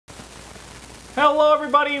Hello,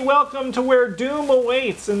 everybody. Welcome to Where Doom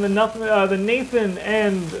Awaits in the Nathan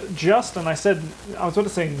and Justin. I was about to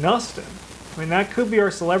say Nustin. I mean, that could be our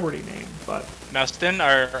celebrity name, but... Nustin,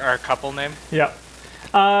 our couple name? Yeah.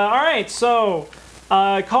 Alright, so...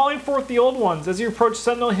 calling forth the old ones. As you approach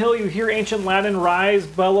Sentinel Hill, you hear ancient Latin rise,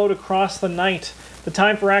 bellowed across the night. The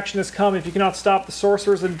time for action has come. If you cannot stop the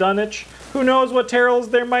sorcerers in Dunwich, who knows what terrors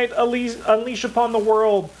they might unleash upon the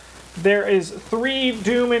world. There is 3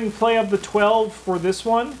 Doom in play of the 12 for this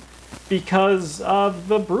one, because of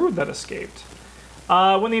the brood that escaped.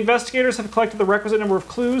 When the investigators have collected the requisite number of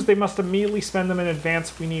clues, they must immediately spend them in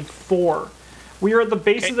advance. We need 4. We are at the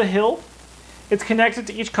base of the hill. It's connected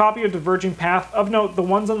to each copy of Diverging Path. Of note, the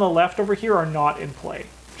ones on the left over here are not in play,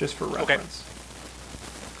 just for reference.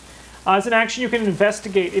 As an action, you can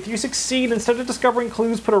investigate. If you succeed, instead of discovering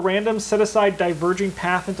clues, put a random set-aside Diverging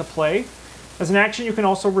Path into play. As an action, you can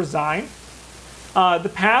also resign.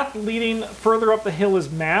 The path leading further up the hill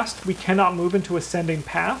is masked. We cannot move into ascending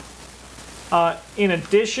path. In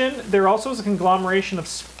addition, there also is a conglomeration of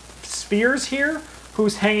spheres here,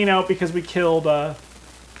 who's hanging out because we killed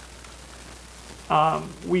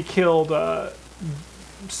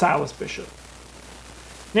Silas Bishop.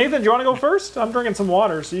 Nathan, do you want to go first? I'm drinking some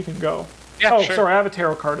water, so you can go. Yeah, oh, sure. Sorry, I have a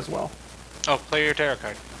tarot card as well. Oh, play your tarot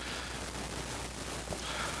card.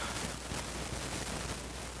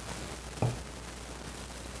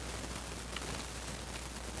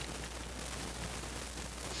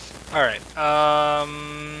 All right.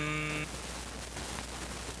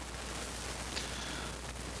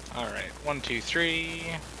 All right. 1, 2, 3.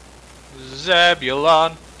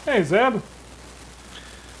 Zebulon. Hey, Zeb.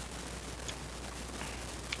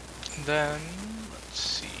 Then let's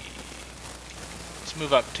see. Let's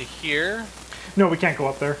move up to here. No, we can't go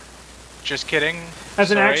up there. Just kidding.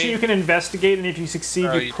 As an action, you can investigate, and if you succeed,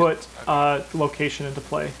 you put location into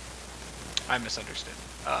play. I misunderstood.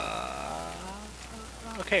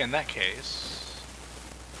 Okay, in that case...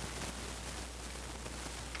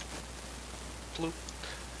 Floop.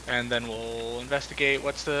 And then we'll investigate.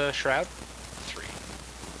 What's the shroud? 3.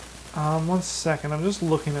 1 second. I'm just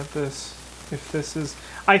looking at this. If this is...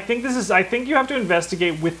 I think you have to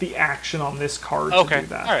investigate with the action on this card to do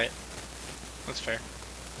that. Alright. That's fair.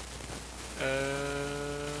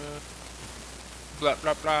 Blah,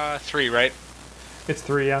 blah, blah. 3, right? It's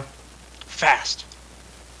 3, yeah. Fast.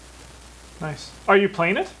 Nice. Are you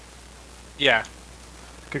playing it? Yeah.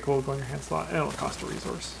 Okay, cool. Go in your hand slot. And it'll cost a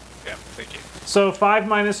resource. Yeah, thank you. So 5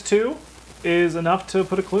 minus 2 is enough to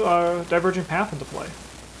put a Diverging Path into play.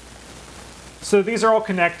 So these are all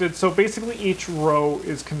connected. So basically each row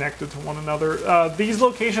is connected to one another. These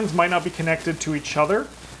locations might not be connected to each other,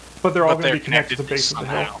 but they're all going to be connected to the base of the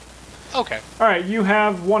hill. Okay. All right, you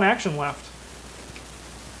have 1 action left.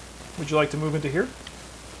 Would you like to move into here?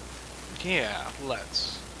 Yeah,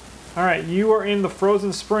 let's. All right, you are in the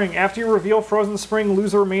Frozen Spring. After you reveal Frozen Spring,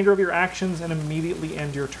 lose the remainder of your actions and immediately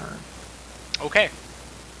end your turn. Okay.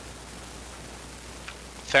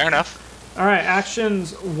 Fair enough. All right,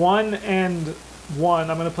 actions 1 and 1.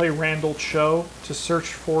 I'm going to play Randall Cho to search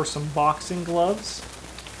for some boxing gloves.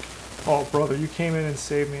 Oh, brother, you came in and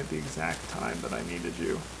saved me at the exact time that I needed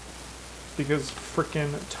you. Because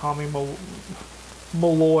frickin' Tommy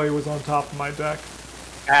Malloy was on top of my deck.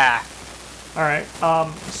 Ah. Alright,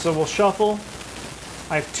 so we'll shuffle.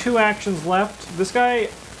 I have 2 actions left. This guy,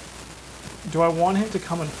 do I want him to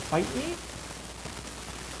come and fight me?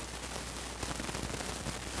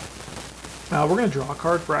 We're going to draw a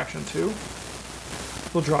card for action 2.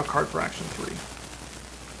 We'll draw a card for action 3.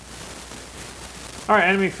 Alright,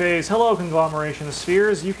 enemy phase. Hello, conglomeration of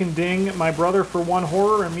spheres. You can ding my brother for 1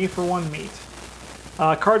 horror and me for 1 meat.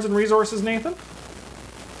 Cards and resources, Nathan?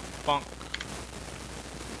 Bonk.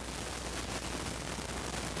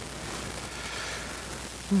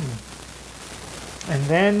 And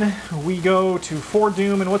then we go to 4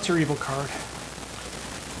 Doom, and what's your evil card?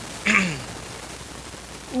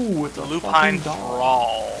 Ooh, it's a Lupine fucking dog.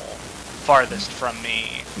 Thrall. Farthest from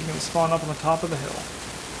me. He's going to spawn up on the top of the hill.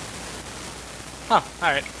 Huh,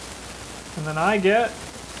 alright. And then I get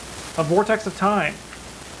a Vortex of Time.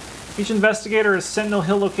 Each investigator is Sentinel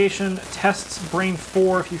Hill location, tests Brain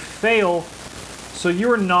 4 if you fail. So you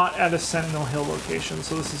are not at a Sentinel Hill location,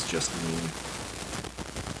 so this is just me.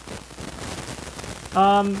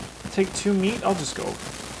 Take 2 meat. I'll just go.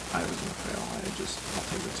 I was gonna fail. I'll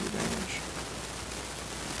take the 2 damage.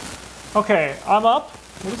 Okay, I'm up.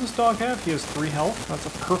 What does this dog have? He has 3 health. That's a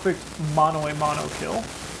perfect mono-a-mono kill.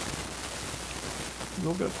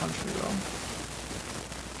 You'll get a punch me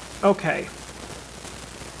though. Okay.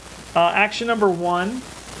 Action number 1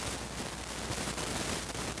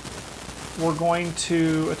 we're going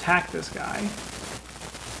to attack this guy.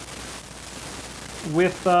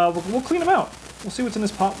 With, we'll clean him out. We'll see what's in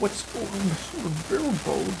his pot. What's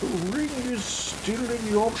available? The ring is still in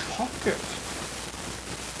your pocket.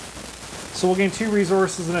 So we'll gain 2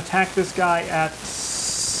 resources and attack this guy at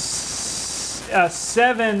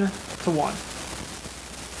 7 to 1.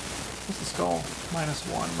 What's the skull?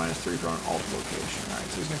 -1, -3 for an alt location. Alright,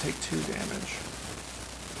 so he's going to take 2 damage.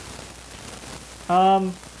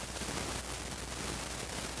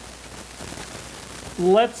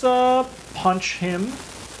 Let's punch him.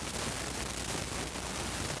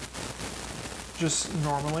 Just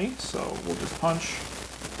normally, so we'll just punch.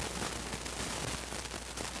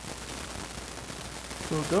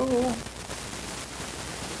 We'll go.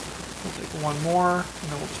 We'll take 1 more, and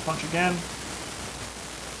then we'll just punch again.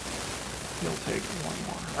 He'll take 1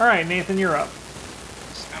 more. Alright, Nathan, you're up.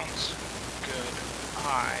 Sounds good.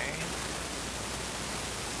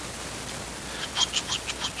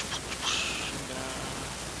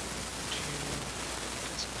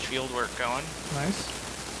 Field work going. Nice.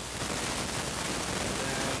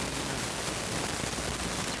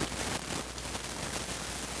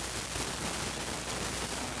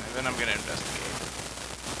 And then I'm gonna investigate.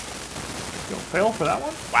 You'll fail for that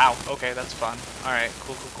one? Wow, okay, that's fun. Alright,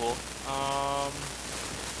 cool.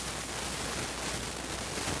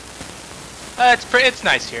 It's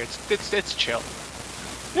nice here. It's chill.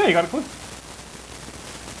 Yeah, you got a clue.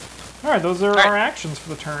 Alright, those are our actions for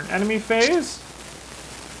the turn. Enemy phase.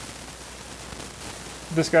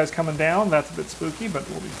 This guy's coming down. That's a bit spooky, but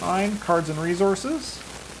we'll be fine. Cards and resources.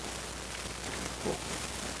 Cool.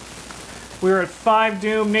 We're at 5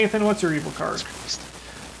 doom. Nathan, what's your evil card?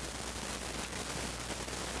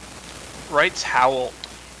 Wright's Howl.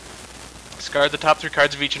 Discard the top 3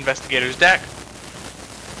 cards of each investigator's deck.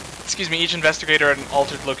 Excuse me, each investigator at an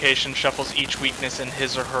altered location shuffles each weakness in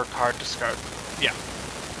his or her card discard. Yeah.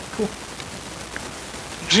 Cool.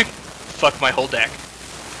 Fuck my whole deck.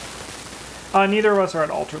 Neither of us are at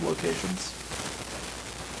altered locations.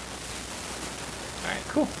 Alright.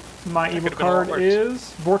 Cool. My evil card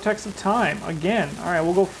is Vortex of Time. Again. Alright,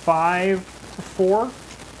 we'll go 5 to 4.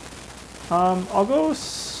 I'll go,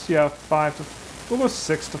 5 to... We'll go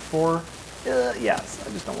 6 to 4. Yes, I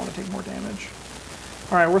just don't want to take more damage.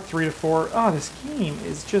 Alright, we're 3 to 4. Oh, this game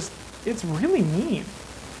is just... It's really mean.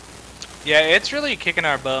 Yeah, it's really kicking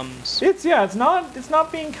our bums. It's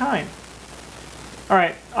not being kind.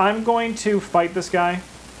 Alright, I'm going to fight this guy.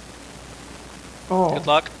 Oh. Good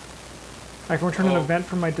luck. I can return an event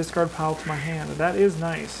from my discard pile to my hand. That is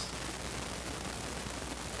nice.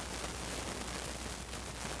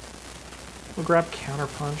 We'll grab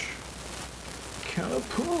Counterpunch.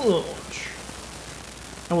 Counterpunch!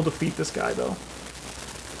 And we'll defeat this guy, though.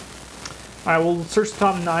 Alright, we'll search the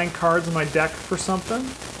top 9 cards in my deck for something.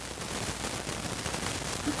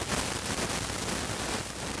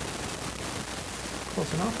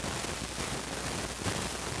 Close enough.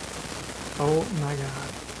 Oh my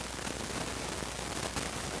god.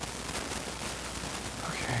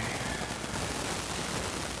 Okay.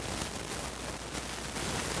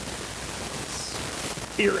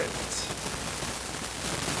 Spirit.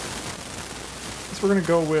 So we're gonna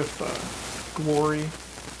go with Glory.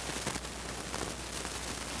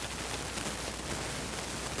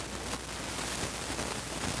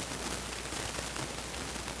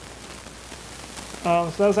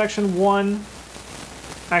 So that was action 1.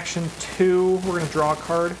 Action 2, we're going to draw a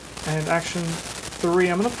card. And action 3,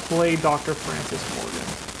 I'm going to play Dr. Francis Morgan.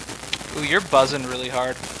 Ooh, you're buzzing really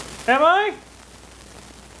hard. Am I?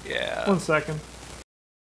 Yeah. 1 second.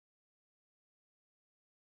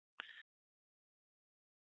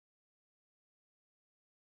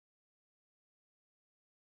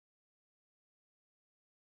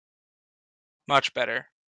 Much better.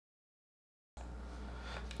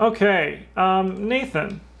 Okay,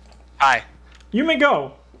 Nathan. Hi. You may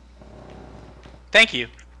go. Thank you.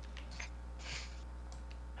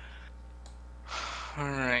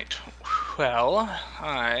 Alright. Well,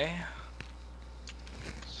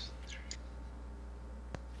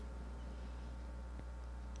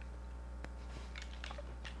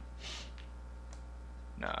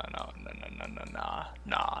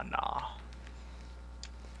 No.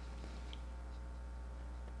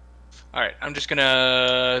 Alright, I'm just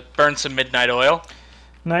gonna burn some midnight oil.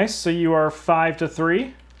 Nice, so you are 5 to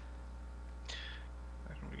 3.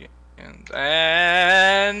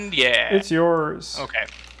 And yeah. It's yours. Okay.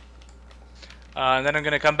 And then I'm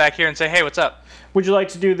gonna come back here and say, hey, what's up? Would you like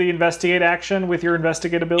to do the investigate action with your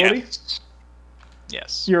investigate ability?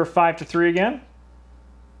 Yes. You're 5 to 3 again.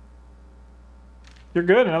 You're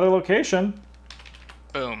good, another location.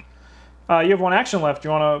 Boom. You have one action left. Do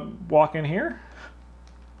you want to walk in here?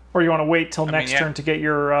 Or you want to wait till next turn to get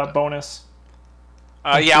your bonus?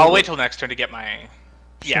 Yeah, I'll wait till next turn to get my...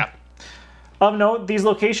 Sure. Yeah. Of note, these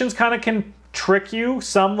locations kind of can trick you.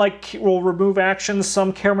 Some will remove actions,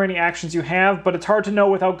 some care how many actions you have, but it's hard to know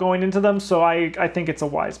without going into them, so I think it's a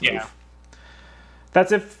wise move. Yeah.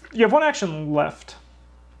 That's if you have one action left.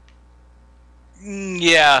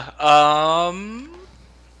 Yeah.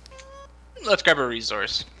 Let's grab a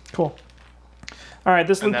resource. Cool. All right,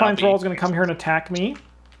 this Lupine Thrall is going to come here and attack me.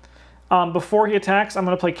 Before he attacks, I'm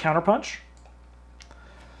going to play Counterpunch.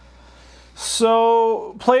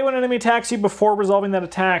 So, play when an enemy attacks you before resolving that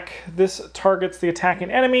attack. This targets the attacking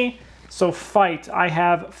enemy. So, fight. I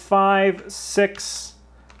have 5, 6,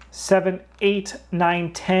 7, 8,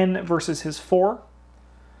 9, 10 versus his 4.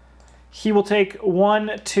 He will take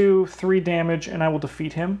 1, 2, 3 damage, and I will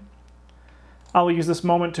defeat him. I will use this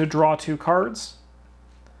moment to draw 2 cards.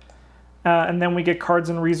 And then we get cards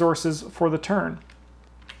and resources for the turn.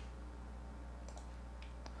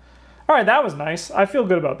 Alright, that was nice. I feel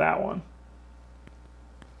good about that one.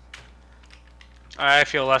 I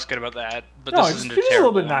feel less good about that, but no, this isn't a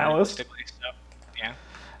little bit nihilist. So, yeah.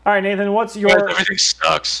 Alright, Nathan, what's your... Everything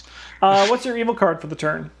sucks. What's your evil card for the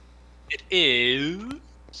turn? It is...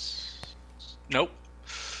 Nope.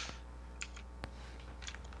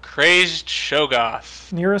 Crazed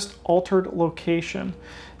Shogoth. Nearest altered location.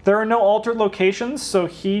 There are no altered locations, so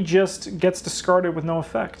he just gets discarded with no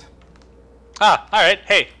effect. Ah, alright,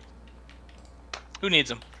 hey. Who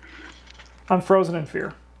needs him? I'm frozen in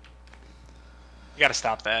fear. You gotta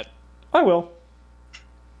stop that. I will.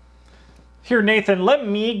 Here, Nathan, let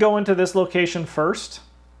me go into this location first.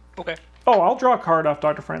 Okay. Oh, I'll draw a card off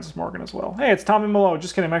Dr. Francis Morgan as well. Hey, it's Tommy Malloy.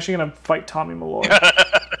 Just kidding, I'm actually going to fight Tommy Malloy.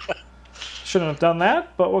 Shouldn't have done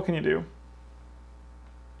that, but what can you do?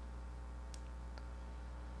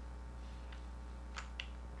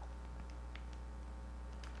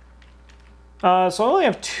 So I only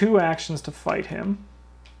have 2 actions to fight him.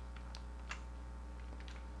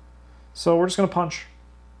 So we're just going to punch.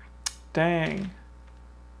 Dang.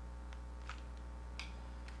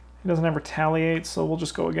 He doesn't have retaliate, so we'll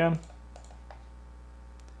just go again.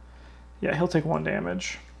 Yeah, he'll take 1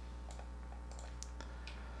 damage.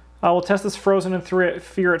 We'll test this Frozen in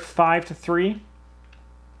Fear at 5 to 3.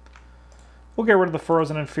 We'll get rid of the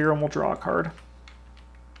Frozen in Fear and we'll draw a card.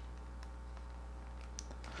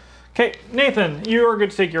 Okay, Nathan, you are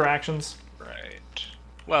good to take your actions. Right.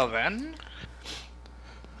 Well then,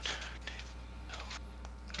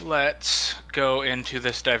 let's go into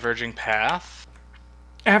this diverging path.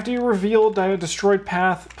 After you reveal a destroyed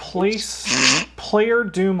path, place player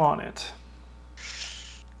doom on it.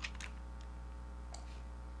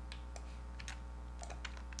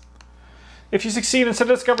 If you succeed, instead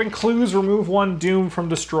of discovering clues, remove 1 doom from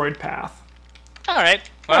destroyed path. Alright.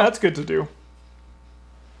 Well, yeah, that's good to do.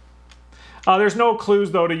 There's no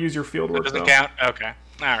clues, though, to use your fieldwork. It doesn't count? Okay.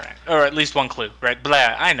 Alright. Or at least 1 clue. Right.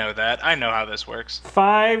 Blah. I know that. I know how this works.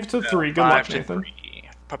 5 to 3. Good luck, Nathan. 3.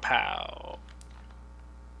 Pa-pow.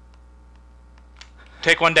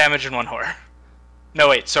 Take 1 damage and 1 horror. No,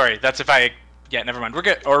 wait. Sorry. That's if I... Yeah, never mind. We're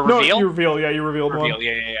good. Or reveal? No, you reveal. Yeah, you revealed reveal. 1.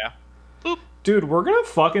 Yeah. Boop. Dude, we're gonna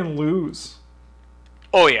fucking lose.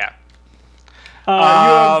 Oh, yeah. You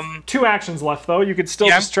have 2 actions left, though. You could still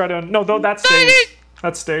just try to... No, though, that stays.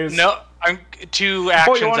 That stays. No, I'm 2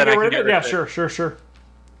 actions you want to that get I rid can of get it? rid of. Yeah, sure.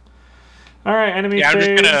 All right, enemy phase.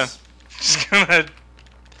 I'm just gonna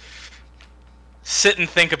sit and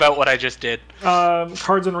think about what I just did.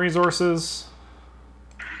 Cards and resources.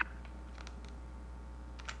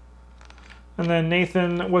 And then,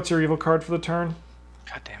 Nathan, what's your evil card for the turn?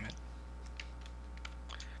 God damn it.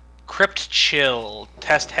 Crypt Chill.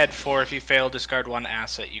 Test head 4. If you fail, discard 1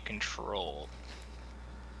 asset you control.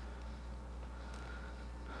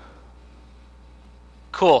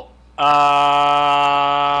 Cool.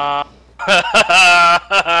 Oh,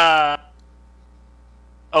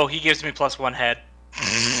 he gives me +1 head.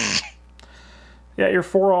 Yeah, you're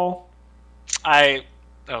 4 all.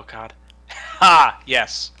 Oh god. Ha!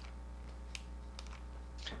 Yes.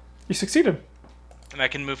 You succeeded. And I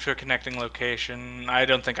can move to a connecting location. I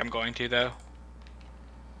don't think I'm going to, though.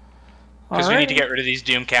 Because we need to get rid of these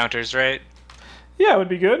doom counters, right? Yeah, it would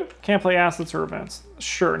be good. Can't play assets or events.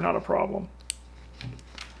 Sure, not a problem.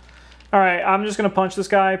 Alright, I'm just going to punch this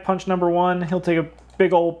guy. Punch number 1. He'll take a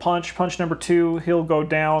big old punch. Punch number 2. He'll go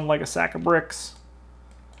down like a sack of bricks.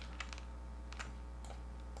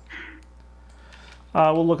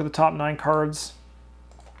 We'll look at the top 9 cards.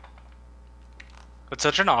 That's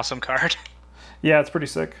such an awesome card. Yeah, it's pretty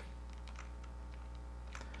sick.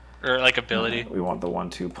 Or, like, ability. We want the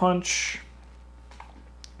 1-2 punch.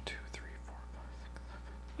 2, 3,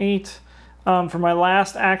 8. For my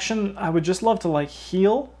last action, I would just love to like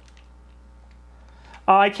heal.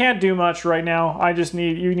 I can't do much right now. I just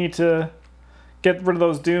need to get rid of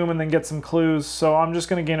those doom and then get some clues. So I'm just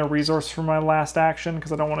going to gain a resource for my last action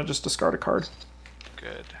because I don't want to just discard a card.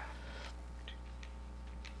 Good.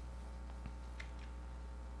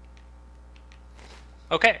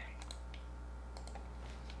 Okay.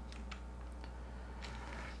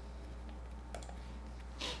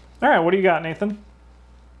 All right, what do you got, Nathan?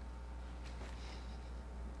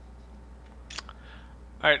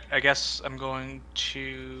 Alright, I guess I'm going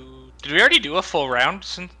to... Did we already do a full round?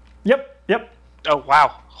 Yep. Oh, wow.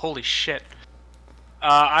 Holy shit.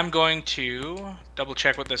 I'm going to double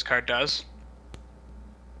check what this card does.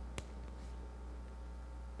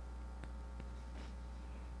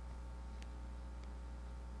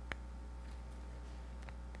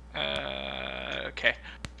 Okay.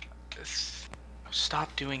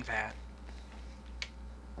 Stop doing that.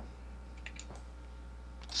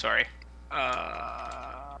 Sorry.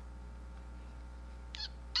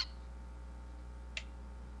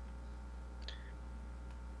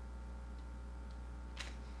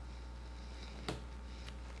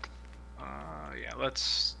 Yeah,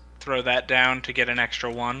 let's throw that down to get an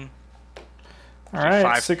extra 1. All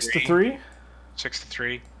right, 6 to 3. 6 to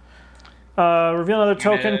 3. Reveal another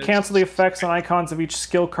token. Cancel the effects and icons of each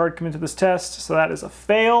skill card coming to this test. So that is a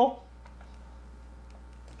fail.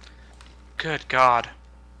 Good God.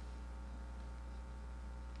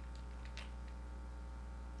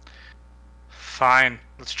 Fine.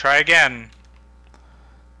 Let's try again.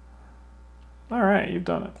 All right, you've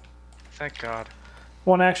done it. Thank God.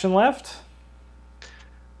 1 action left.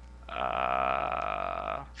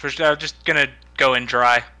 First, I'm just gonna go in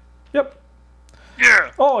dry. Yep.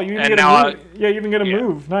 Yeah. Oh, you even And get a now move. Yeah, you even get a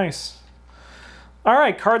move. Nice. All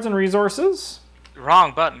right, cards and resources.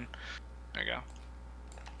 Wrong button. There you go.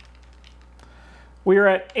 We are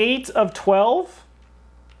at 8 of 12.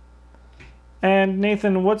 And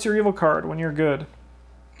Nathan, what's your evil card when you're good?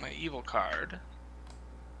 My evil card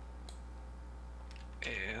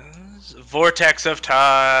is Vortex of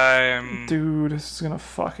Time. Dude, this is gonna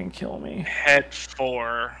fucking kill me. Head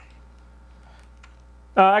 4.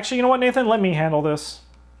 Actually, you know what, Nathan? Let me handle this.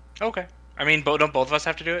 Okay. I mean, don't both of us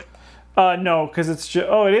have to do it? No, because it's just...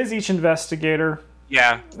 Oh, it is each investigator.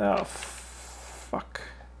 Yeah. Oh, fuck.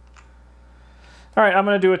 All right, I'm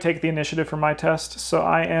going to do a take the initiative for my test. So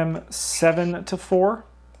I am 7 to 4.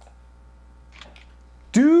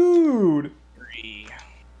 Dude! 3.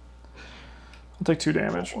 I'll take 2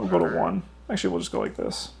 damage. We'll go to 1. Actually, we'll just go like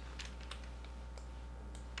this.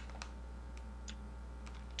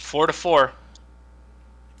 4 to 4.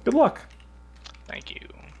 Good luck. Thank you.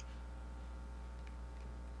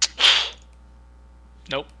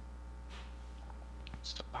 Nope.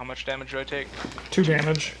 So how much damage do I take? 2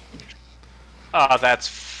 damage. Oh, that's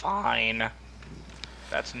fine.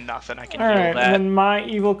 That's nothing. I can All heal right, that. and then my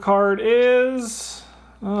evil card is...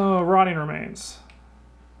 Rotting Remains.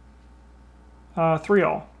 3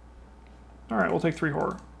 all. All right, we'll take 3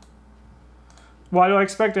 horror. Why do I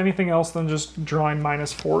expect anything else than just drawing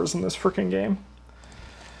 -4s in this freaking game?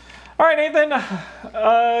 All right, Nathan,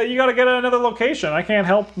 you got to get another location. I can't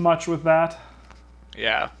help much with that.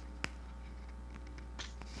 Yeah.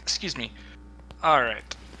 Excuse me. All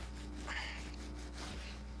right.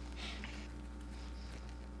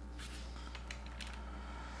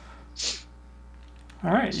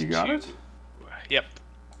 All right, you got it? Yep.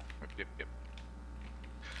 Yep.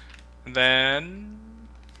 And then...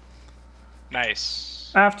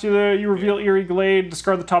 Nice. After you reveal Eerie Glade,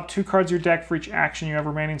 discard the top 2 cards of your deck for each action you have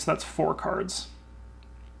remaining, so that's 4 cards.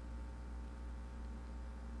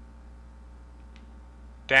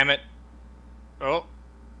 Damn it. Oh.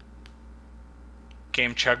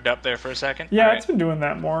 Game chugged up there for a second. Yeah, All it's been doing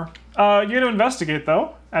that more. You get to investigate,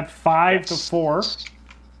 though, at 5 to 4.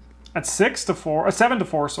 At 6 to 4. 7 to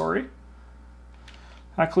 4, sorry.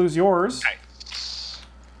 That clue's yours. Nice.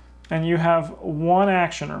 And you have 1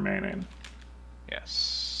 action remaining.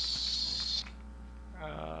 Yes.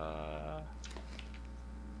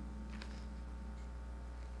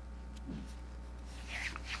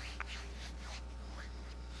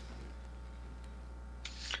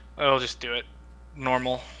 I'll just do it.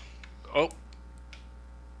 Normal. Oh.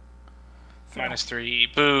 Fail.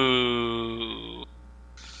 -3. Boo.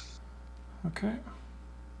 Okay.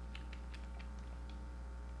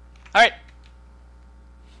 Alright.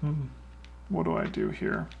 What do I do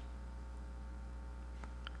here?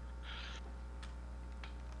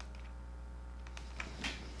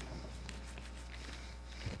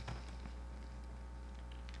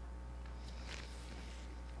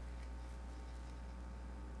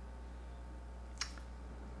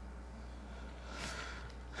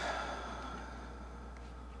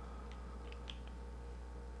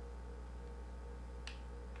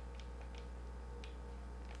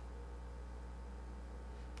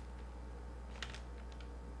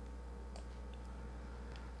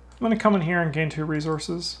 going to come in here and gain 2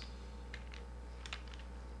 resources.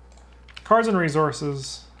 Cards and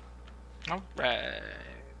resources. Alright.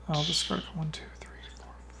 I'll discard 1, 2, 3, 4,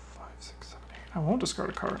 5, 6, 7, 8. I won't discard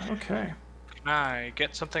a card. Okay. Can I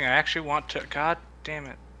get something I actually want to? God damn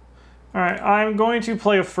it. Alright, I'm going to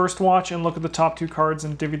play a first watch and look at the top 2 cards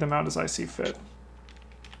and divvy them out as I see fit.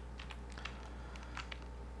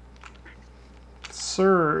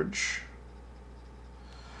 Surge.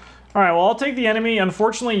 Alright, well, I'll take the enemy.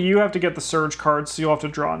 Unfortunately, you have to get the Surge card, so you'll have to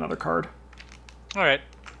draw another card. Alright.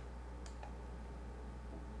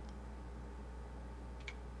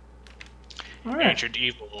 Alright. Ancient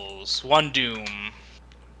Evils. 1 Doom.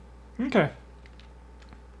 Okay.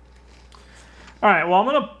 Alright, well, I'm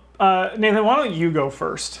going to... Nathan, why don't you go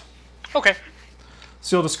first? Okay.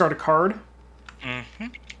 So you'll discard a card. Mm-hmm.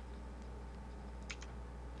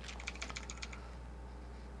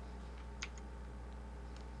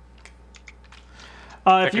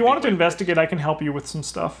 If you wanted to investigate, I can help you with some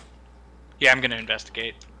stuff. Yeah, I'm going to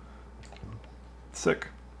investigate. Sick.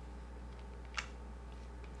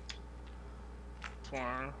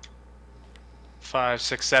 4, 5,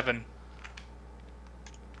 6, 7.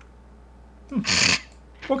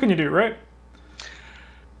 What can you do, right?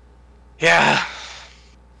 Yeah.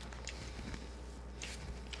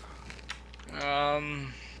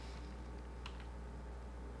 I'm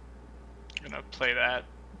gonna play that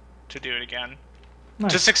to do it again.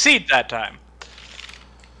 Nice. To succeed that time.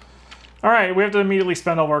 Alright, we have to immediately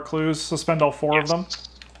spend all of our clues, so spend all 4 of them.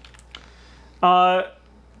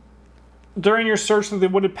 During your search through the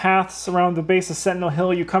wooded paths around the base of Sentinel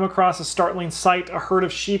Hill, you come across a startling sight. A herd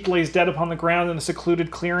of sheep lays dead upon the ground in a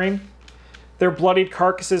secluded clearing. Their bloodied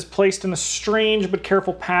carcasses placed in a strange but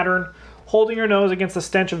careful pattern. Holding your nose against the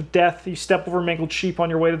stench of death, you step over mangled sheep on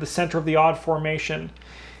your way to the center of the odd formation.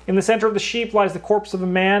 In the center of the sheep lies the corpse of a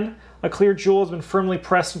man. A clear jewel has been firmly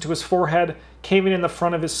pressed into his forehead, caving in the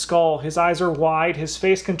front of his skull. His eyes are wide, his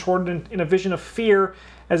face contorted in a vision of fear,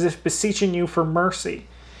 as if beseeching you for mercy.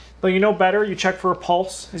 Though you know better, you check for a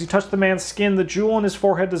pulse. As you touch the man's skin, the jewel in his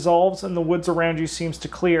forehead dissolves and the woods around you seems to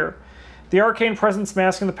clear. The arcane presence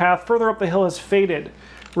masking the path further up the hill has faded.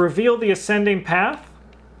 Reveal the ascending path.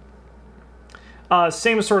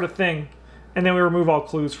 Same sort of thing. And then we remove all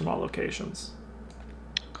clues from all locations.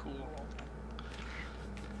 Cool.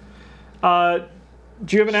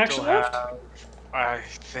 Do you have an action left? I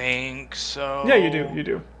think so. Yeah, you do. You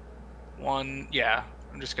do. 1, yeah.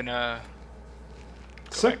 I'm just gonna...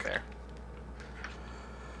 Sick. There.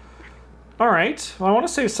 Alright, well, I want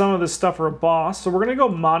to save some of this stuff for a boss, so we're going to go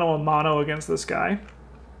mano a mano against this guy.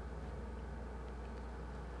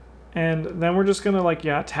 And then we're just going to, like,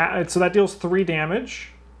 yeah, attack. So that deals 3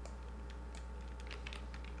 damage.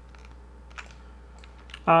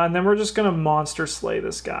 And then we're just going to monster slay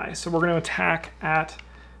this guy. So we're going to attack at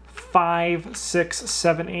 5, 6,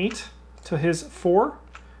 7, 8 to his 4.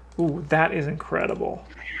 Ooh, that is incredible.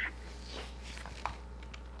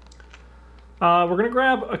 We're going to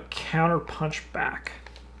grab a counter punch back.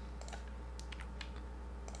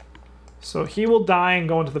 So he will die and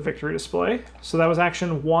go into the victory display. So that was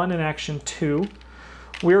action 1 and action 2.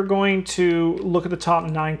 We're going to look at the top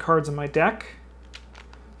 9 cards in my deck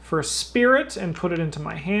for a spirit and put it into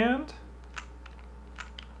my hand.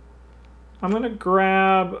 I'm going to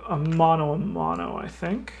grab a mono, I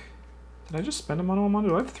think. Did I just spend a mono?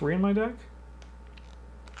 Do I have 3 in my deck?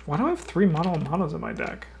 Why do I have 3 monos in my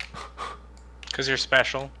deck? Because you're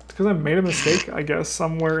special. It's because I made a mistake, I guess,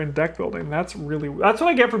 somewhere in deck building. That's what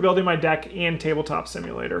I get for building my deck in Tabletop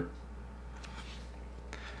Simulator.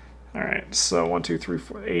 Alright, so 1, 2, 3,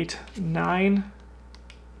 4, 8, 9.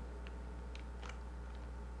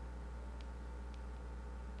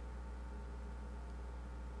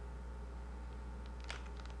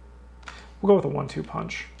 We'll go with a 1-2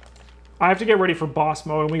 punch. I have to get ready for boss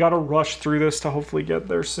mode, and we gotta rush through this to hopefully get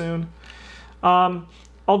there soon.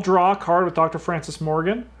 I'll draw a card with Dr. Francis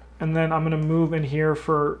Morgan, and then I'm going to move in here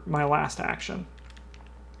for my last action.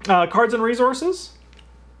 Cards and resources.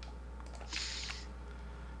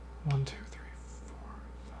 1, 2, 3, 4,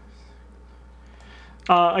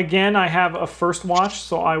 5, 6. Again, I have a first watch,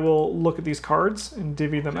 so I will look at these cards and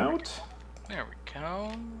divvy them out. There we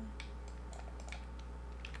go.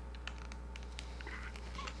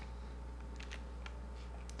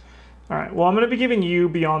 Alright, well, I'm going to be giving you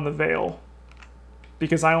Beyond the Veil,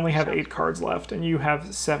 because I only have 8 cards left, and you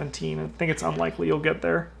have 17. I think it's unlikely you'll get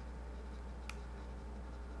there.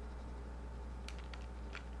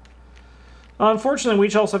 Unfortunately, we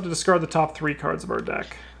each also have to discard the top 3 cards of our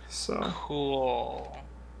deck. So Cool.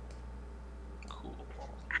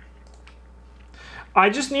 I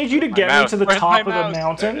just need you to get me to the top of the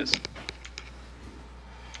mountain.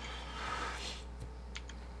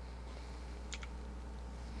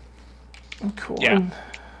 Cool. Yeah.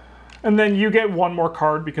 And then you get one more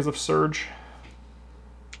card because of Surge.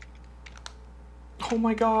 Oh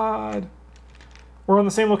my god. We're on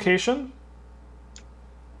the same location?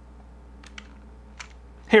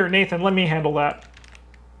 Here, Nathan, let me handle that.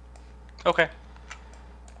 Okay.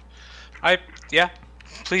 Yeah.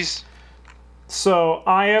 Please. So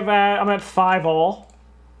I'm at 5 all.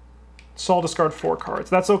 So I'll discard 4 cards.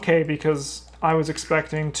 That's okay because I was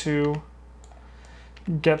expecting to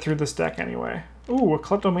get through this deck anyway. Ooh, a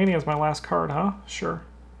Kleptomania is my last card, huh? Sure.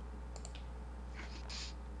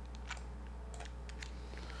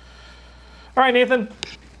 All right, Nathan.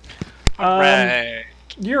 Right.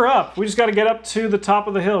 You're up. We just got to get up to the top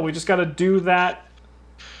of the hill. We just got to do that.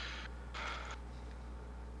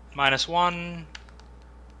 -1.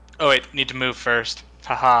 Oh wait, need to move first.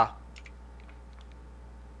 Haha.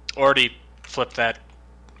 Already flipped that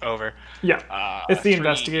over. Yeah, it's the 3.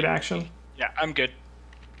 investigate action. Yeah, I'm good.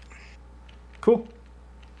 Cool.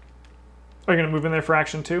 Are you going to move in there for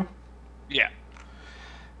action 2? Yeah.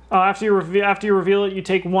 After you reveal it, you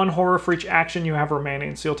take 1 horror for each action you have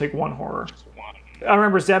remaining, so you'll take 1 horror. Just 1. I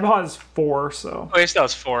remember Zeb has 4, so... Oh, yes, that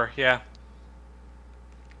was 4, yeah.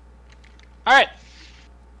 Alright.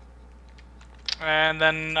 And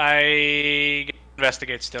then I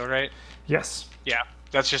investigate still, right? Yes. Yeah.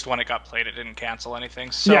 That's just when it got played. It didn't cancel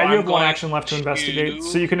anything. So yeah, you I'm have 1 action left to investigate,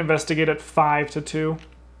 so you can investigate at 5 to 2.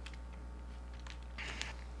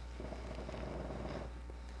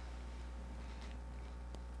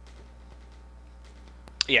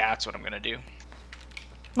 Yeah, that's what I'm gonna do.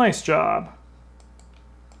 Nice job.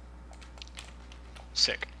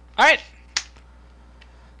 Sick. Alright.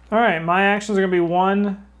 Alright, my actions are going to be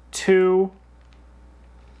 1, 2,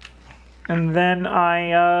 and then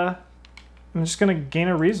I'm just going to gain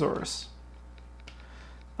a resource.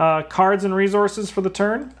 Cards and resources for the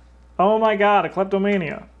turn. Oh my god, a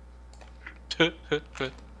Kleptomania.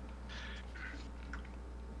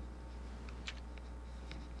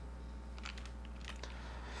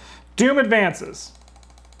 Doom advances.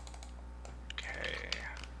 Okay.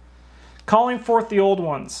 Calling forth the old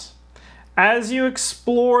ones. As you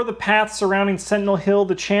explore the path surrounding Sentinel Hill,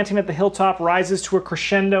 the chanting at the hilltop rises to a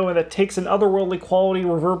crescendo and that takes an otherworldly quality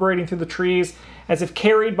reverberating through the trees as if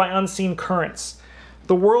carried by unseen currents.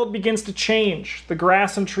 The world begins to change. The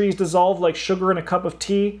grass and trees dissolve like sugar in a cup of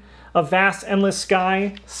tea. A vast, endless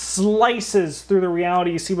sky slices through the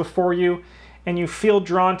reality you see before you, and you feel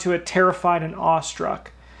drawn to it, terrified and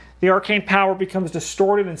awestruck. The arcane power becomes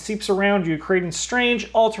distorted and seeps around you, creating strange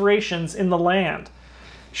alterations in the land.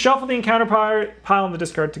 Shuffle the encounter pile and the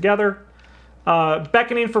discard together.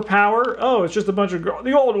 Beckoning for power. Oh, it's just a bunch of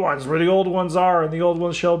the old ones, where the old ones are and the old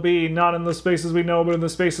ones shall be, not in the spaces we know, but in the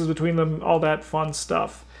spaces between them, all that fun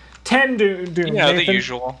stuff. 10 Doom. Yeah, Nathan. the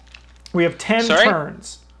usual. We have 10 Sorry?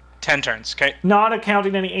 turns. 10 turns, okay. Not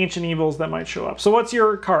accounting any ancient evils that might show up. So what's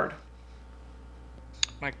your card?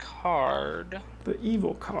 My card The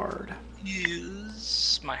evil card.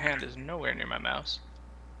 is... My hand is nowhere near my mouse.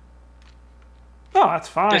 Oh, that's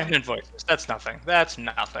fine. Dissonant voices. That's nothing. That's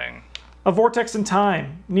nothing. A vortex in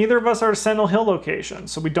time. Neither of us are at Sentinel Hill location,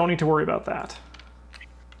 so we don't need to worry about that.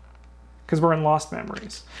 Because we're in Lost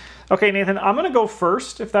Memories. Okay, Nathan, I'm going to go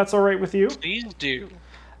first, if that's all right with you. Please do.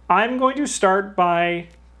 I'm going to start by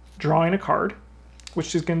drawing a card,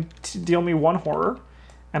 which is going to deal me 1 horror,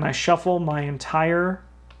 and I shuffle my entire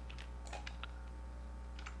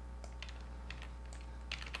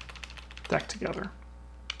deck together.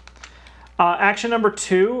 Action number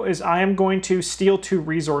 2 is I am going to steal 2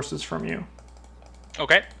 resources from you.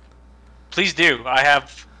 Okay. Please do. I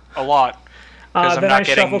have a lot. Then I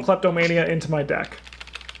shuffle Kleptomania into my deck.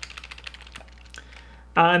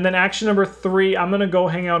 And then action number 3, I'm going to go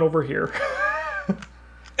hang out over here.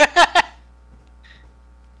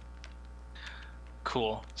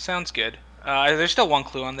 Cool. Sounds good. There's still 1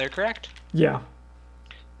 clue on there, correct? Yeah.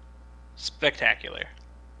 Spectacular.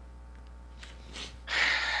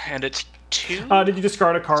 And it's 2? Did you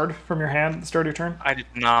discard a card from your hand at the start of your turn? I did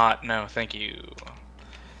not. No, thank you.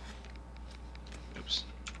 Oops.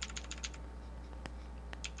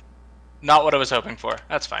 Not what I was hoping for.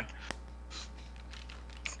 That's fine.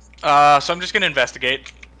 So I'm just going to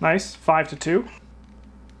investigate. Nice. 5 to 2.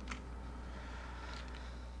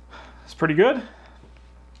 That's pretty good.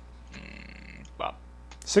 Well,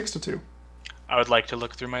 6 to 2. I would like to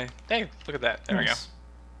look through my... Hey, look at that. There we go.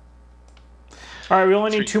 All right, we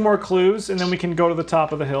only need 2 more clues, and then we can go to the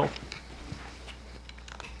top of the hill.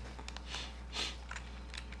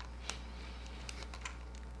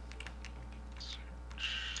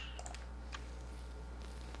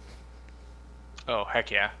 Oh,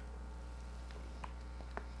 heck yeah.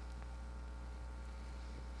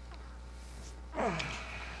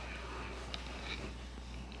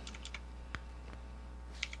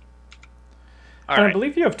 All and right. I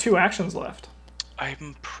believe you have 2 actions left.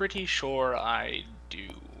 I'm pretty sure I do.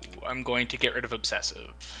 I'm going to get rid of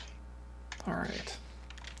Obsessive. All right.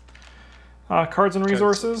 Cards and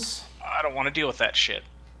resources. I don't want to deal with that shit.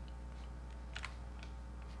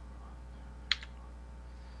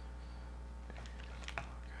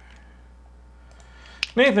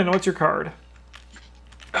 Nathan, what's your card?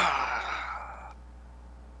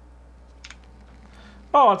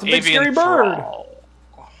 Oh, it's a big Avian scary bird. Thrall.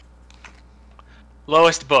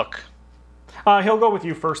 Lowest book. He'll go with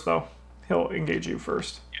you first, though. He'll engage you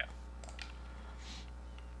first.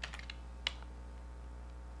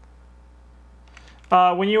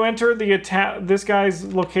 Yeah. When you enter the this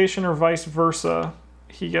guy's location or vice versa,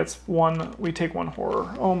 he gets 1. We take 1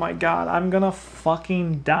 horror. Oh my god, I'm gonna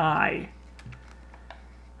fucking die.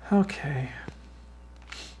 Okay.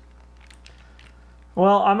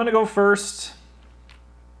 Well, I'm gonna go first.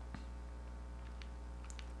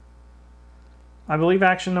 I believe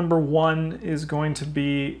action number 1 is going to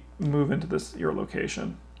be move into your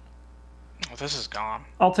location. Oh, this is gone.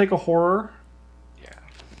 I'll take a horror. Yeah.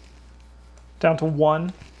 Down to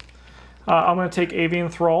 1. I'm going to take Avian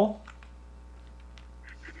Thrall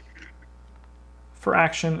for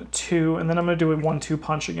action 2, and then I'm going to do a 1-2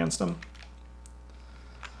 punch against him.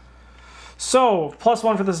 So,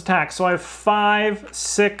 +1 for this attack. So I have 5,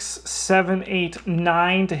 6, 7, 8,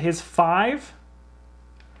 9 to his 5.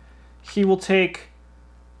 He will take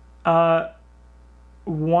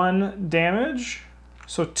 1 damage.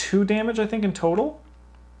 So 2 damage, I think, in total.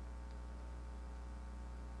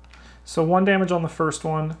 So 1 damage on the first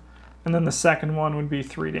one, and then the second one would be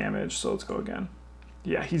 3 damage. So let's go again.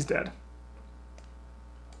 Yeah, he's dead.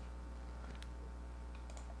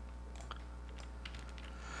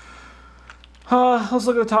 Let's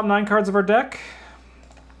look at the top 9 cards of our deck.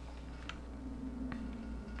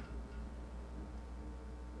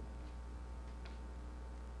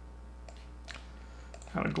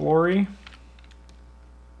 Got a Glory. 3,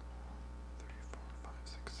 4, 5,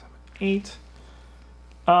 6, 7,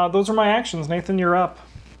 8. Those are my actions. Nathan, you're up.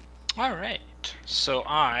 All right. So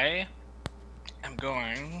I am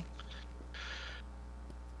going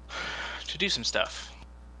to do some stuff.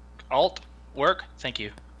 Alt, work, thank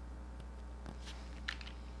you.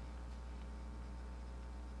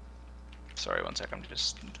 Sorry, 1 second. I'm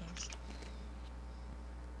just...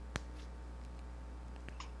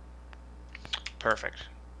 Perfect.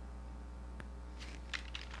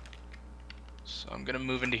 So I'm going to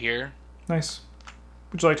move into here. Nice.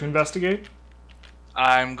 Would you like to investigate?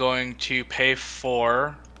 I'm going to pay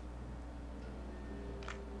 4.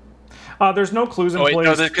 There's no clues in Oh, wait,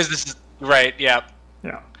 place. no, because this is... Right, yeah.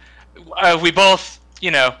 Yeah. We both, you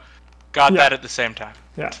know, got that at the same time.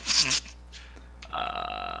 Yeah.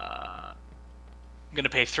 I'm going to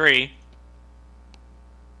pay 3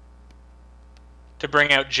 to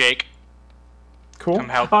bring out Jake. Cool. Come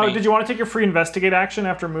help me. Did you want to take your free investigate action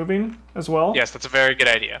after moving as well? Yes, that's a very good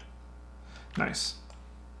idea. Nice.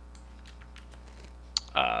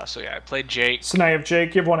 So yeah, I played Jake. So now you have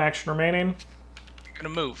Jake. You have 1 action remaining. I'm going to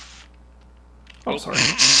move. Oh, sorry.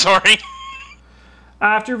 Sorry.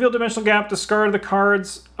 After you reveal Dimensional Gap, discard the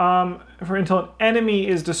cards until an enemy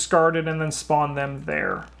is discarded and then spawn them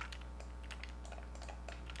there.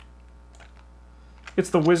 It's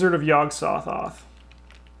the Wizard of Yog-Sothoth.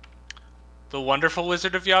 The Wonderful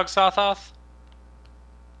Wizard of Yog-Sothoth?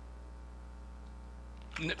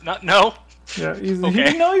 No? Yeah, he's,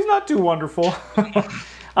 Okay. he's not too wonderful.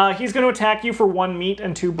 He's going to attack you for 1 meat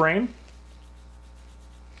and 2 brain.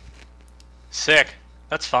 Sick.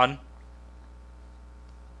 That's fun.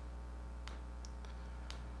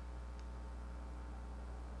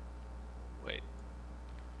 Wait.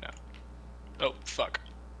 No. Oh, fuck.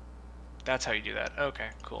 That's how you do that. Okay,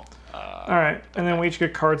 cool. Alright, and then we each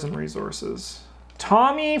get cards and resources.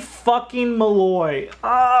 Tommy fucking Malloy.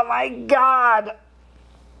 Oh my god!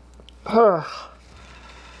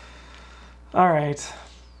 Alright.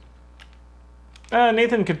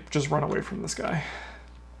 Nathan could just run away from this guy.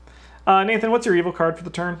 Nathan, what's your evil card for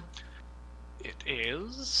the turn? It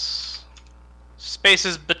is...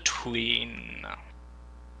 Spaces Between.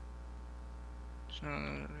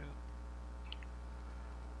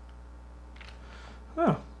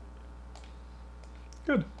 Oh.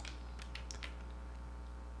 Good.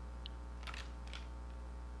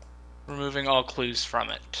 Removing all clues from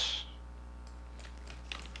it.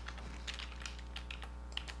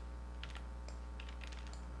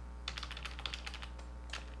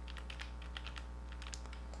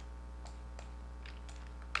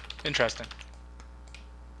 Interesting.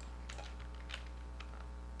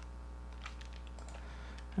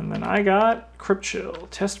 And then I got Crypt Chill,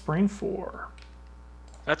 Test Brain 4.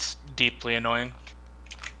 That's deeply annoying.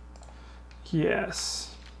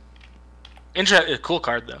 Yes. Cool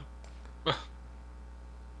card, though.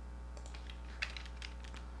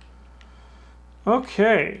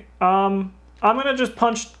 Okay. I'm gonna just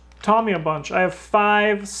punch Tommy a bunch. I have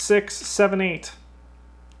 5, 6, 7, 8.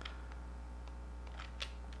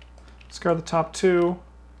 Discard the top 2.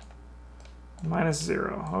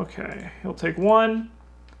 -0. Okay. He'll take 1.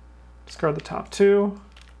 Discard the top 2.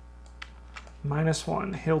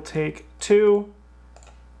 -1. He'll take 2.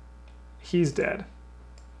 He's dead.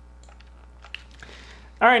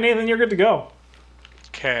 All right, Nathan, you're good to go.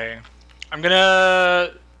 Okay. I'm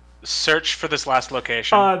gonna search for this last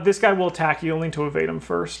location. This guy will attack you. You'll need to evade him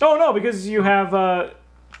first. Oh, no, because you have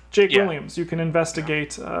Jake Williams. You can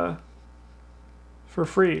investigate for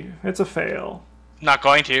free. It's a fail. Not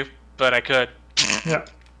going to, but I could. Yeah.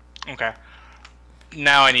 Okay.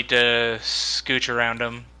 Now I need to scooch around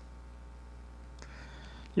him.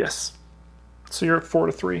 Yes. So you're at 4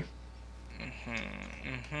 to 3.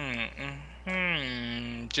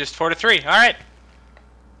 Just 4 to 3. All right.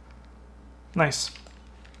 Nice.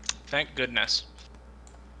 Thank goodness.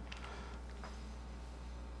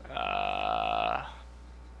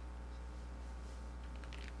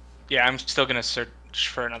 Yeah, I'm still gonna search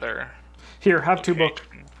for another. Here, have location. 2 book.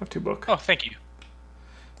 Have 2 book. Oh, thank you.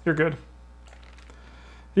 You're good.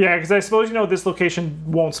 Yeah, because I suppose you know this location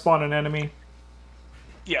won't spawn an enemy.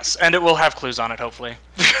 Yes, and it will have clues on it, hopefully.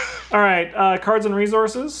 All right, cards and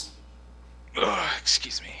resources. Ugh,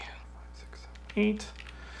 excuse me. 5, 6, 7, 8.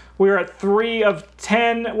 We're at 3 of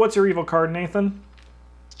 10. What's your evil card, Nathan?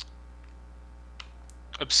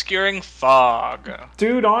 Obscuring Fog.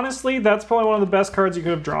 Dude, honestly, that's probably one of the best cards you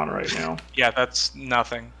could have drawn right now. Yeah, that's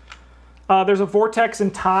nothing. There's a vortex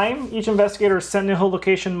in time. Each investigator's Sentinel Hill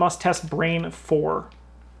location must test Brain 4.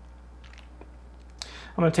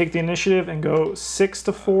 I'm going to take the initiative and go 6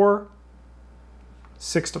 to 4.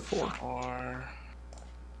 6 to 4. 4.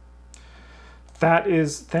 That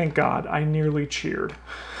is, thank God, I nearly cheered.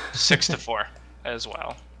 6 to 4 as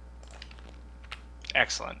well.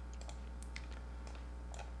 Excellent.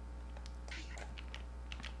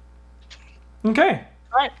 Okay.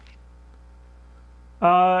 All right.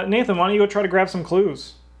 Nathan, why don't you go try to grab some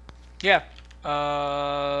clues? Yeah.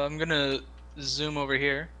 I'm gonna zoom over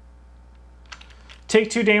here. Take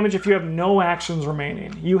 2 damage if you have no actions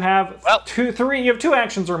remaining. You have You have 2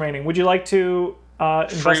 actions remaining. Would you like to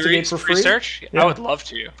investigate for free? Research? Yeah. I would love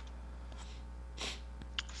to.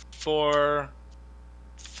 4,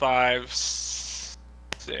 5, 6,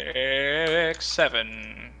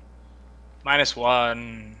 7.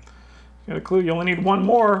 -1. Got a clue. You only need 1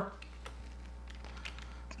 more.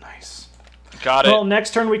 Nice. Got it. Well,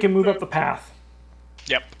 next turn we can move up the path.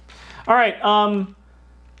 Yep. All right.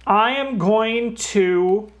 I am going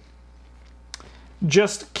to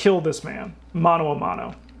just kill this man, mano a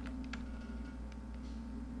mano.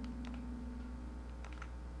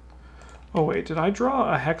 Oh wait, did I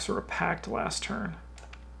draw a hex or a pact last turn?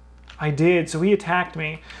 I did, so he attacked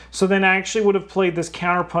me. So then I actually would have played this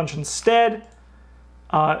counterpunch instead.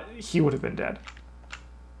 He would have been dead.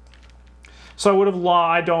 So I would have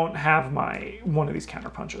I don't have one of these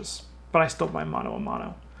counterpunches, but I still have my mano a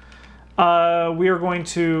mano. We are going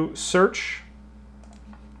to search.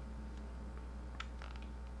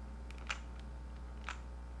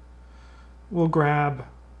 We'll grab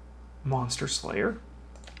Monster Slayer.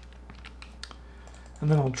 And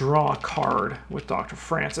then I'll draw a card with Dr.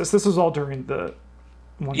 Francis. This is all during the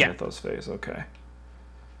one mythos phase. Okay.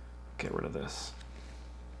 Get rid of this.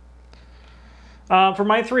 For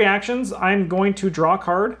my 3 actions, I'm going to draw a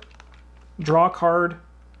card,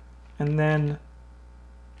 and then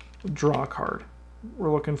draw a card.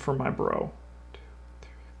 We're looking for my bro. 2, 3,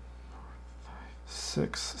 4, 5,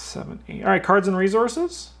 6, 7, 8. All right, cards and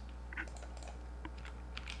resources.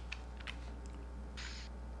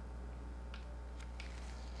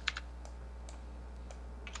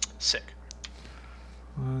 Sick.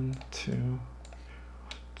 1, 2,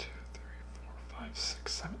 3, 4, 5,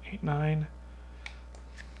 6, 7, 8, 9.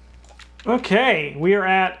 Okay, we are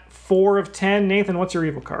at 4 of 10. Nathan, what's your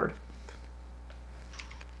evil card?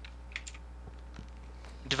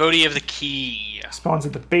 Devotee of the Key. Spawns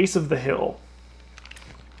at the base of the hill.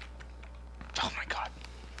 Oh my god.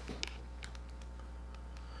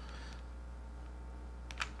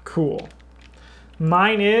 Cool.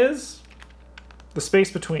 Mine is the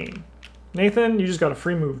space between. Nathan, you just got a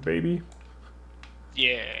free move, baby.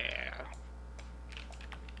 Yeah.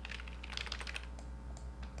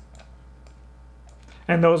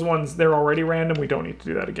 And those ones, they're already random. We don't need to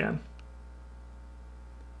do that again.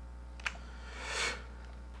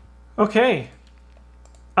 Okay.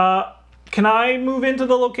 Can I move into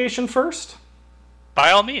the location first?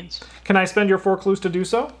 By all means. Can I spend your 4 clues to do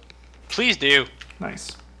so? Please do.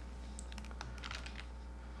 Nice.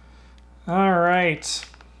 All right.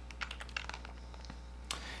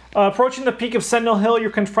 Approaching the peak of Sentinel Hill, you're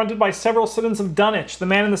confronted by several citizens of Dunwich. The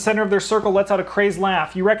man in the center of their circle lets out a crazed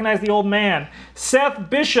laugh. You recognize the old man, Seth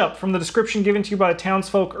Bishop, from the description given to you by the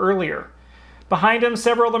townsfolk earlier. Behind him,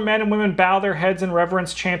 several other men and women bow their heads in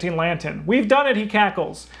reverence, chanting Lantern. We've done it, he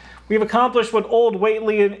cackles. We've accomplished what old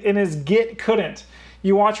Whately in his git couldn't.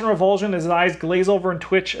 You watch in revulsion as his eyes glaze over and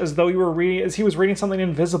twitch as though he was reading something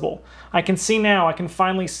invisible. I can see now, I can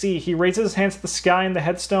finally see. He raises his hands to the sky and the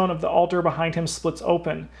headstone of the altar behind him splits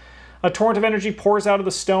open. A torrent of energy pours out of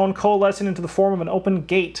the stone, coalescing into the form of an open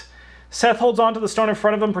gate. Seth holds onto the stone in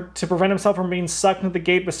front of him to prevent himself from being sucked into the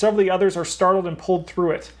gate, but several of the others are startled and pulled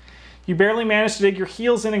through it. You barely manage to dig your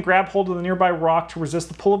heels in and grab hold of the nearby rock to resist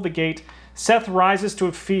the pull of the gate. Seth rises to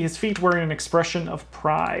his feet wearing an expression of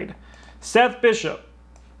pride. Seth Bishop.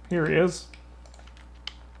 Here he is.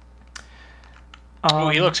 Oh,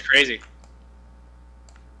 he looks crazy.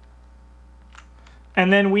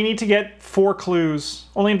 And then we need to get 4 clues.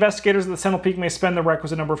 Only investigators at the Sentinel Peak may spend the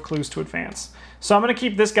requisite number of clues to advance. So I'm going to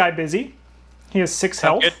keep this guy busy. He has 6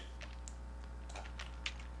 health. Good.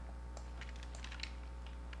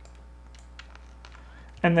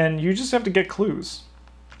 And then you just have to get clues.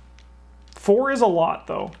 4 is a lot,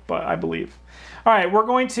 though, but I believe. All right, we're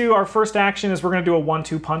going to, our first action is we're going to do a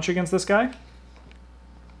 1-2 punch against this guy.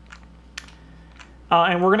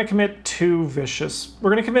 And we're going to commit we're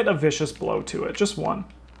going to commit a vicious blow to it, just 1.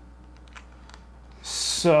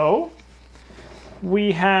 So,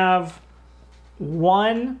 we have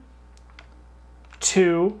 1,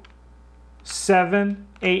 2, 7,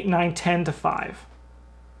 8, 9, 10 to 5.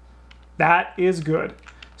 That is good.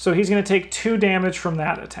 So he's going to take 2 damage from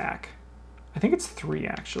that attack. I think it's 3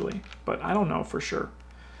 actually, but I don't know for sure.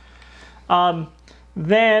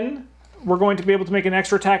 Then we're going to be able to make an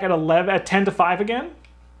extra attack at 10 to 5 again.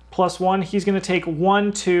 Plus 1. He's going to take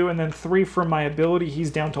 1, 2, and then 3 from my ability.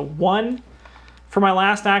 He's down to 1. For my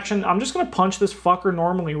last action, I'm just going to punch this fucker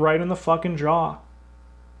normally right in the fucking jaw.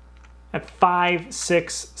 At 5,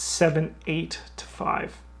 6, 7, 8 to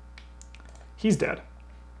 5. He's dead.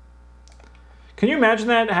 Can you imagine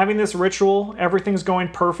that? Having this ritual, everything's going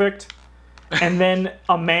perfect. And then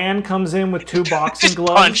a man comes in with 2 boxing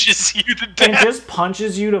gloves. Punches you to death. And just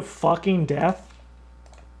punches you to fucking death.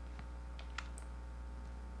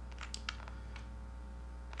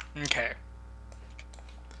 Okay.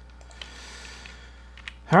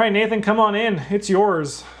 All right, Nathan, come on in. It's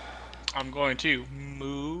yours. I'm going to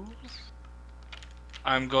move.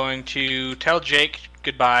 I'm going to tell Jake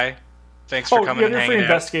goodbye. Thanks for coming and you're free hanging to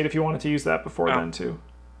out. investigate if you wanted to use that before then, too.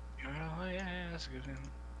 Oh, yeah, that's a good one.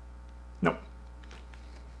 Nope.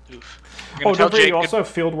 Oof. Oh, don't forget, you also have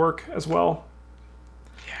field work as well.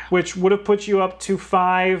 Yeah. Which would have put you up to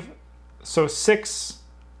 5, so 6,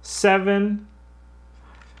 7,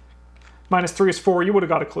 minus 3 is 4. You would have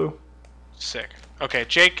got a clue. Sick. Okay,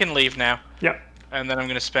 Jake can leave now. Yep. And then I'm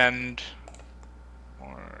going to spend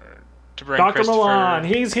to bring Dr. Christopher Milan,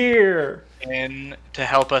 he's here. in to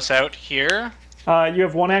help us out here. You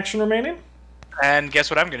have 1 action remaining. And guess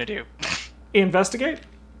what I'm going to do? Investigate.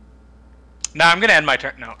 No, I'm going to end my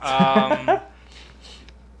turn. No. I'm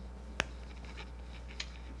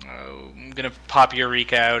going to pop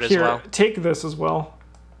Eureka out as well. Take this as well.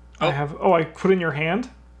 Oh. I put in your hand.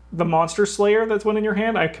 The Monster Slayer that's went in your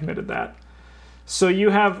hand, I committed that. So you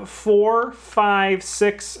have 4, 5,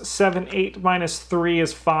 6, 7, 8, minus 3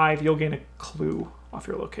 is 5. You'll gain a clue off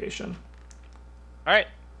your location. All right.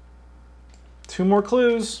 2 more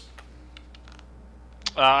clues.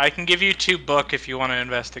 I can give you 2 book if you want to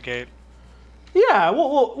investigate. Yeah,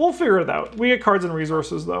 we'll figure it out. We get cards and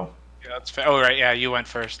resources, though. Yeah, that's fair. Oh, right, yeah, you went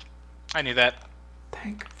first. I knew that.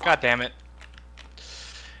 Thank God damn it.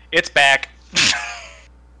 It's back.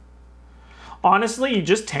 Honestly, you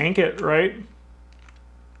just tank it, right?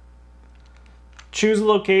 Choose a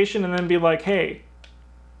location and then be like, hey.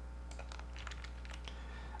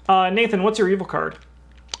 Nathan, what's your evil card?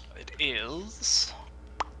 It is...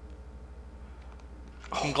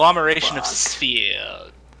 Conglomeration of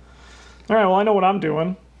Sphere. Alright, well, I know what I'm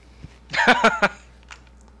doing.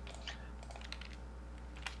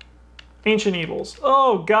 Ancient Evils.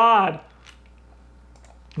 Oh, God.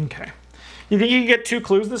 Okay. You think you can get 2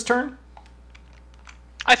 clues this turn?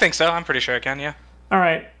 I think so. I'm pretty sure I can, yeah.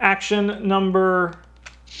 Alright, action number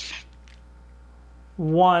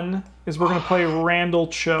 1 is we're going to play Randall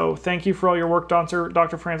Cho. Thank you for all your work,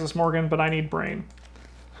 Dr. Francis Morgan, but I need brain.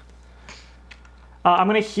 I'm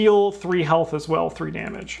going to heal 3 health as well, 3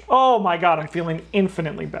 damage. Oh my god, I'm feeling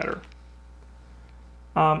infinitely better.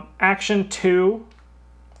 Action 2,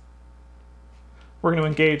 We're going to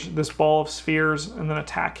engage this ball of spheres and then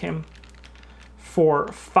attack him for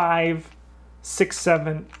 5, 6,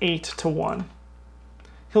 7, 8 to 1.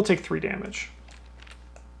 He'll take 3 damage.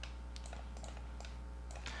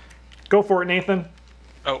 Go for it, Nathan.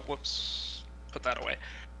 Oh, whoops. Put that away.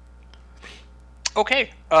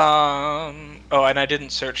 Okay. Oh, and I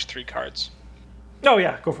didn't search 3 cards. Oh,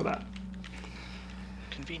 yeah, go for that.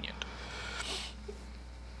 Convenient.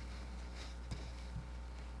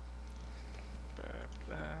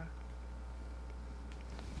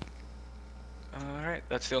 Alright,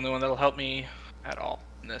 that's the only one that'll help me at all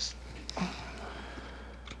in this.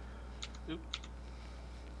 Oop.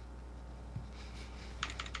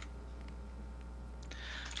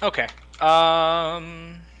 Okay.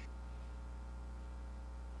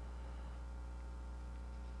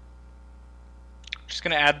 Just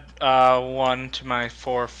gonna add 1 to my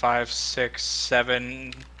 4, 5, 6,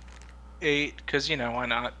 7, 8, because, you know, why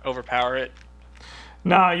not? Overpower it.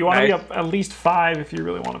 Nah, you want to be up at least 5 if you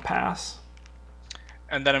really want to pass.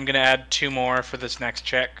 And then I'm gonna add 2 more for this next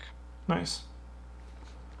check. Nice.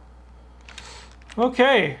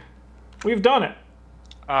 Okay. We've done it.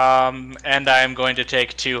 And I'm going to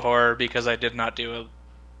take 2 horror because I did not do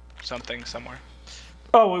something somewhere.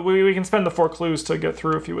 Oh, we can spend the 4 clues to get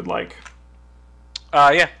through if you would like.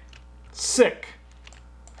 Yeah. Sick.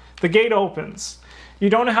 The gate opens. You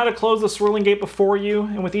don't know how to close the swirling gate before you,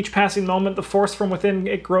 and with each passing moment, the force from within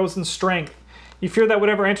it grows in strength. You fear that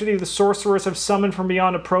whatever entity the sorcerers have summoned from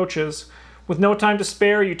beyond approaches. With no time to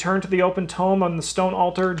spare, you turn to the open tome on the stone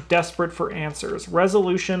altar, desperate for answers.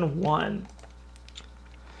 Resolution 1.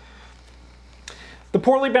 The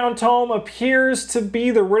poorly bound tome appears to be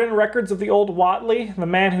the written records of the old Watley, the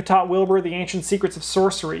man who taught Wilbur the ancient secrets of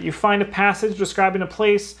sorcery. You find a passage describing a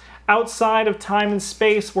place outside of time and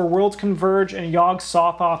space where worlds converge and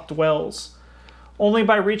Yog-Sothoth dwells. Only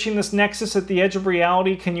by reaching this nexus at the edge of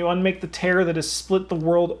reality can you unmake the tear that has split the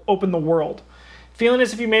world, open the world. Feeling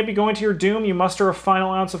as if you may be going to your doom, you muster a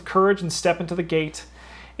final ounce of courage and step into the gate.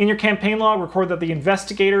 In your campaign log, record that the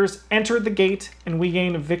investigators entered the gate and we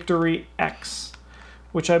gained victory X,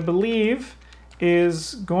 which I believe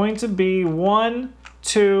is going to be 1,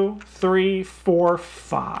 2, 3, 4,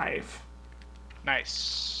 5.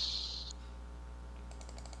 Nice.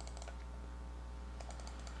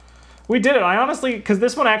 We did it. I honestly, because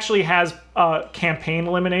this one actually has campaign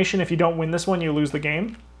elimination. If you don't win this one, you lose the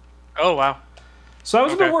game. Oh, wow. So I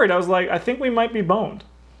was a bit worried. I was like, I think we might be boned.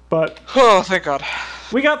 But oh, thank God.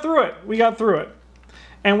 We got through it. We got through it.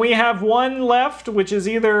 And we have one left, which is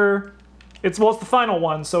either... It's the final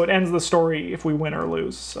one, so it ends the story if we win or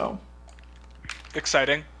lose, so...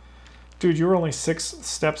 Exciting. Dude, you were only 6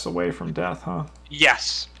 steps away from death, huh?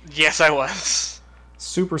 Yes. Yes, I was.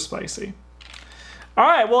 Super spicy.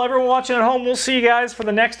 Alright, well, everyone watching at home, we'll see you guys for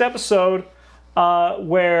the next episode,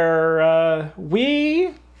 where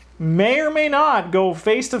we may or may not go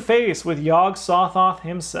face-to-face with Yog-Sothoth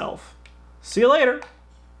himself. See you later.